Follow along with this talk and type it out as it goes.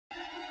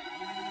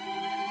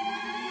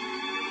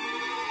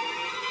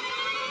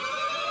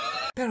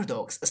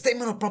Paradox, a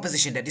statement or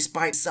proposition that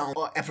despite sound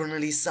or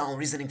apparently sound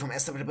reasoning from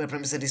acceptable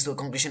premises leads to a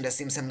conclusion that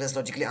seems senseless,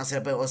 logically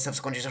unacceptable, or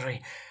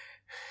self-contradictory.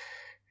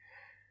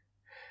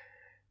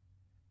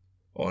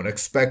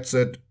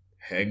 Unexpected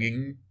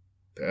hanging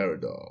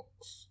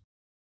paradox.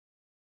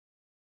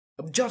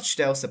 A judge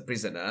tells a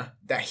prisoner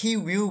that he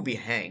will be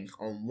hanged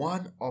on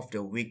one of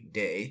the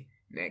weekday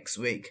next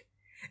week,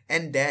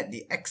 and that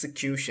the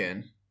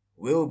execution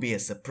will be a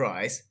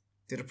surprise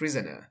to the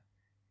prisoner.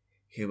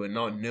 He will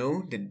not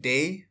know the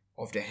day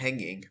of the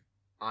hanging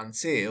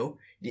until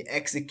the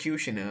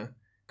executioner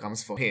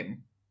comes for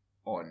him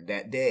on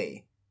that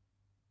day.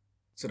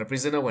 So the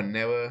prisoner will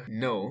never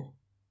know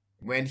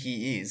when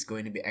he is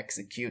going to be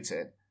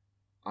executed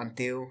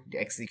until the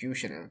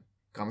executioner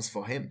comes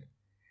for him.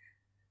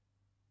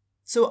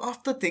 So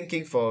after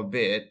thinking for a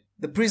bit,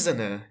 the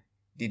prisoner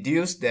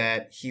deduced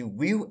that he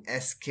will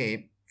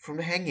escape from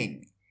the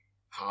hanging.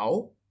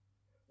 How?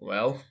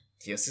 Well,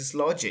 here's his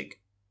logic.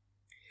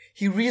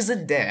 He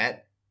reasoned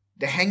that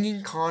the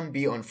hanging can't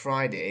be on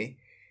Friday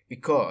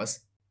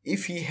because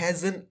if he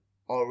hasn't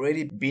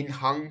already been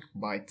hung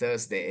by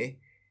Thursday,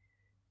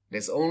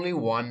 there's only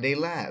one day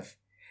left,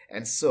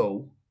 and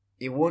so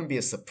it won't be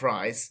a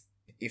surprise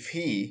if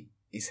he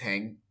is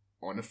hanged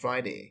on a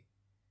Friday.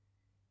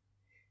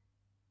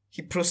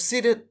 He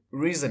proceeded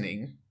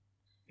reasoning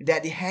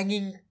that the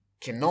hanging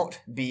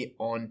cannot be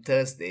on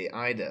Thursday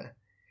either,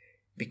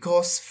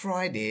 because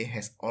Friday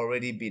has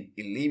already been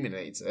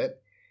eliminated,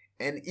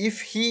 and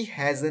if he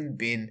hasn't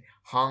been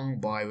hung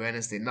by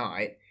Wednesday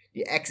night,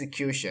 the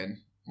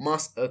execution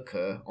must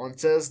occur on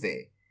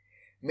Thursday,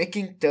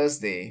 making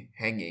Thursday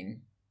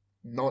hanging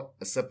not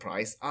a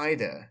surprise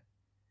either.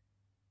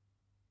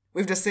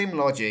 With the same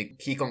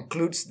logic, he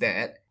concludes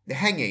that the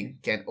hanging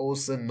can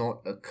also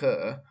not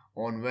occur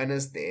on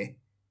Wednesday,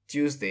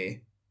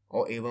 Tuesday,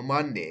 or even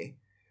Monday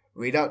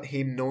without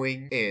him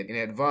knowing it in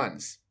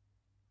advance.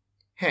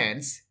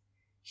 Hence,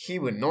 he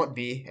will not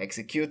be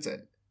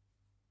executed.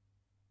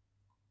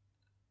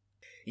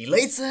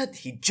 Elated,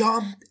 he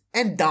jumped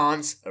and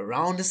danced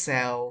around the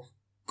cell,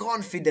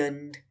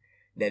 confident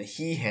that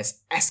he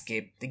has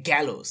escaped the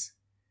gallows.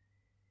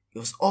 It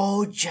was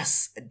all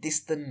just a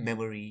distant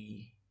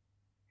memory,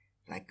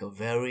 like a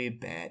very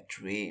bad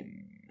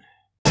dream.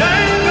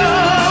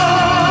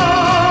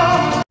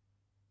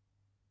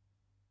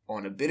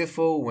 On a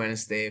beautiful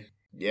Wednesday,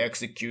 the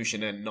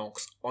executioner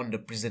knocks on the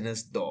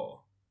prisoner's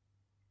door.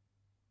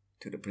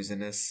 To the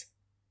prisoner's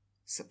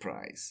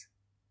surprise.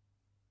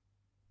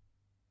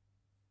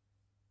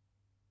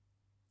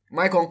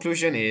 My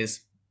conclusion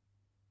is,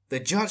 the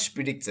judge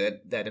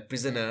predicted that the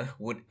prisoner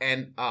would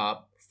end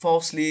up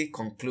falsely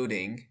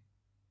concluding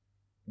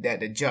that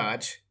the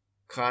judge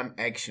can't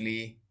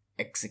actually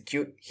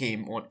execute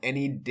him on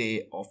any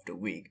day of the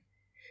week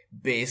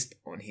based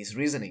on his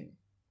reasoning.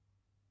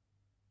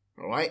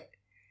 Alright?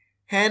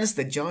 Hence,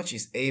 the judge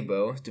is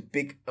able to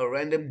pick a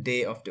random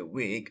day of the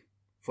week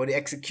for the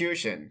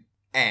execution,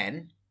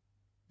 and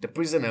the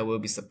prisoner will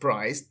be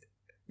surprised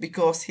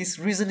because his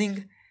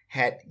reasoning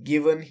had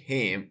given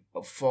him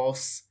a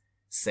false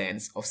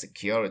sense of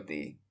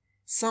security,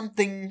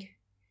 something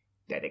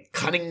that a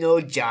cunning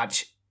old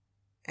judge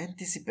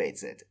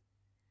anticipated.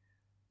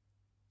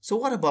 So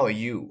what about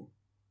you?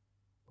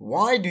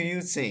 Why do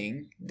you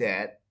think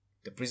that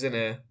the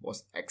prisoner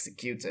was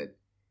executed?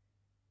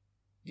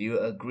 Do you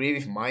agree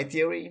with my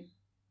theory?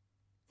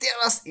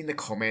 Tell us in the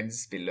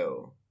comments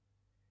below.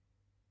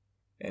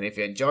 And if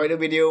you enjoyed the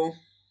video,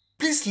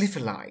 please leave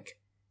a like.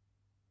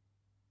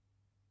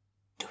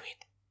 Do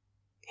it.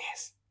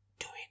 Yes.